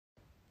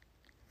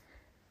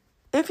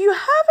If you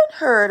haven't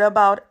heard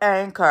about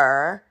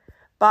Anchor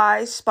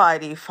by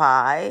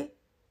Spotify,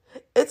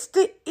 it's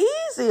the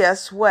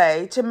easiest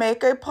way to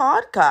make a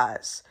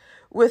podcast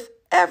with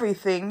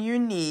everything you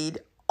need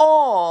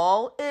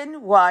all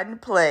in one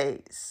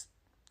place.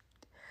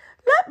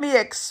 Let me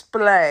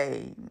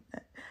explain.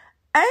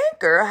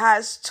 Anchor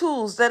has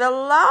tools that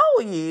allow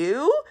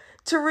you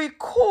to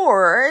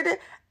record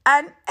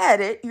and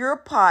edit your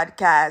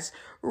podcast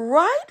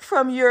right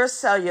from your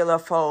cellular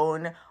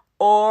phone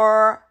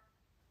or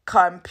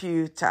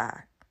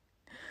computer.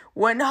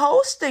 When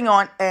hosting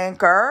on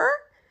Anchor,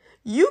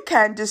 you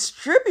can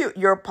distribute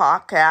your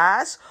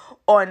podcast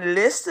on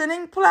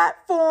listening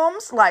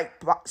platforms like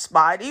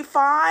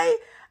Spotify,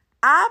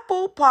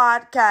 Apple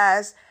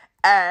Podcasts,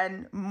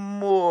 and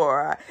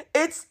more.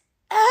 It's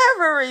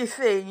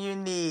everything you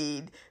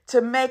need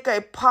to make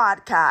a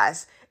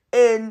podcast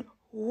in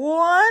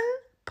one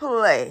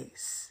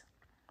place.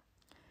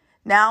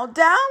 Now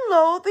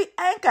download the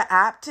Anchor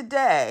app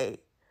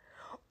today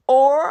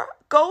or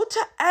go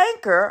to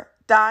anchor.fm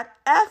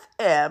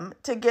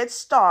to get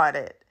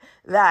started.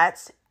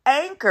 That's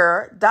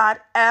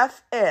anchor.fm,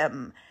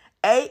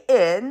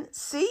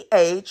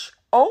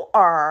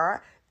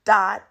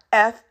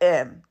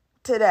 ANCHOR.FM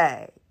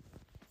today.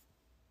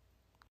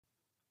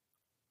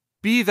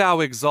 Be thou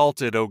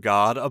exalted, O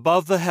God,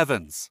 above the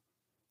heavens.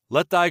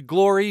 Let thy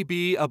glory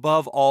be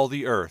above all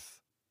the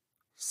earth.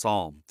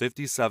 Psalm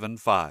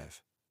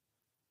 57:5.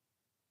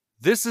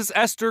 This is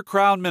Esther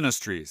Crown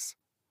Ministries,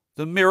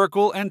 the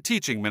miracle and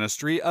teaching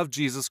ministry of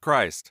Jesus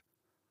Christ.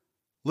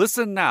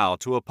 Listen now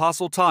to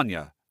Apostle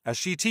Tonya as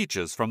she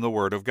teaches from the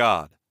Word of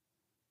God.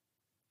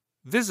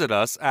 Visit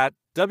us at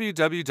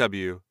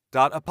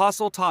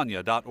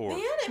www.apostletanya.org.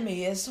 The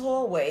enemy is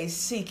always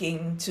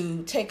seeking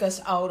to take us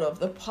out of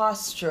the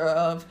posture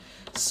of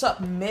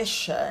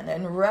submission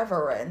and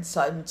reverence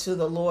unto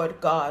the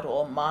Lord God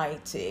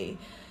Almighty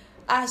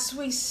as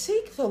we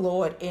seek the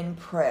Lord in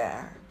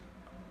prayer.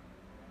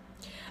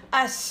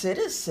 As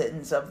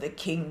citizens of the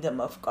kingdom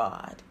of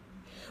God,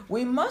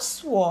 we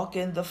must walk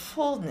in the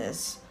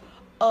fullness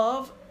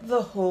of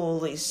the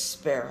Holy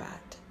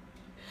Spirit.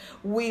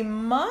 We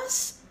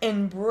must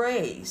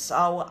embrace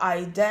our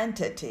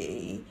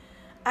identity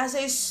as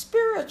a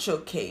spiritual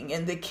king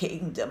in the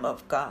kingdom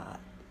of God,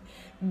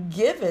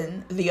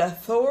 given the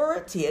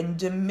authority and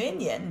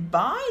dominion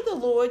by the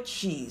Lord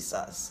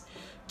Jesus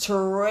to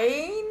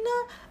reign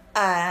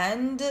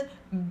and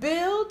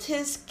build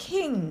his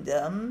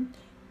kingdom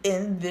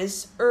in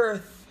this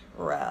earth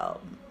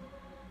realm.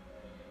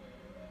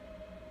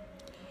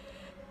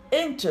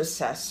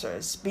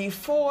 Intercessors,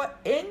 before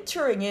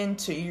entering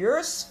into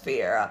your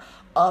sphere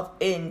of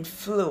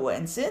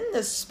influence in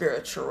the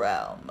spiritual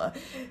realm,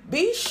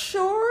 be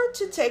sure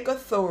to take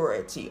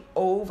authority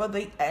over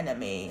the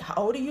enemy.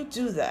 How do you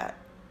do that?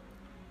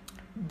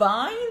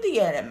 Bind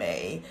the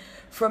enemy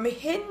from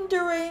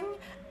hindering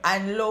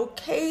and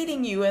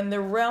locating you in the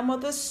realm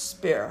of the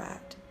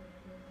spirit.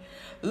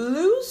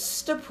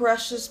 Loose the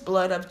precious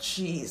blood of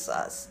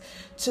Jesus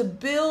to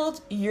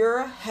build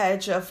your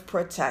hedge of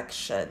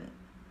protection.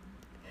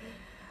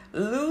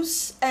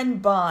 Loose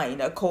and bind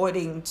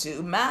according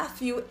to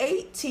Matthew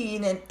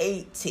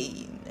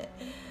 18:18,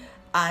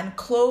 and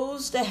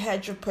close the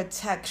hedge of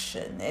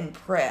protection in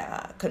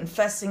prayer,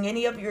 confessing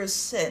any of your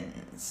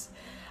sins,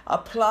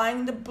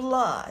 applying the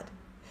blood.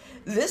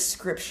 This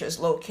scripture is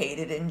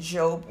located in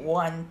Job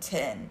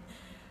 1:10.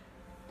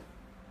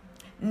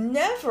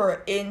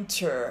 Never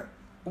enter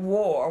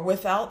war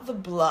without the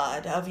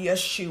blood of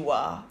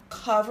Yeshua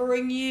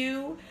covering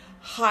you,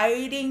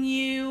 hiding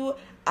you,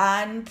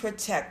 and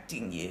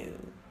protecting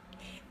you.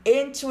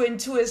 Enter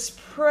into his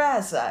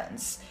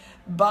presence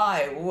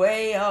by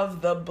way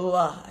of the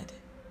blood.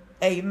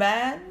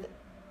 Amen.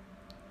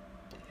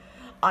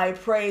 I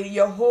pray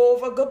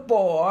Jehovah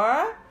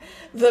Gabor,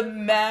 the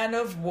man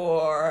of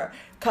war,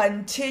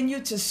 continue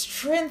to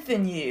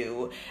strengthen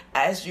you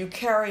as you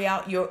carry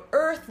out your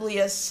earthly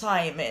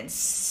assignments,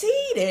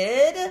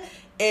 seated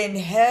in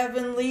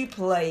heavenly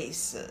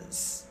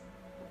places.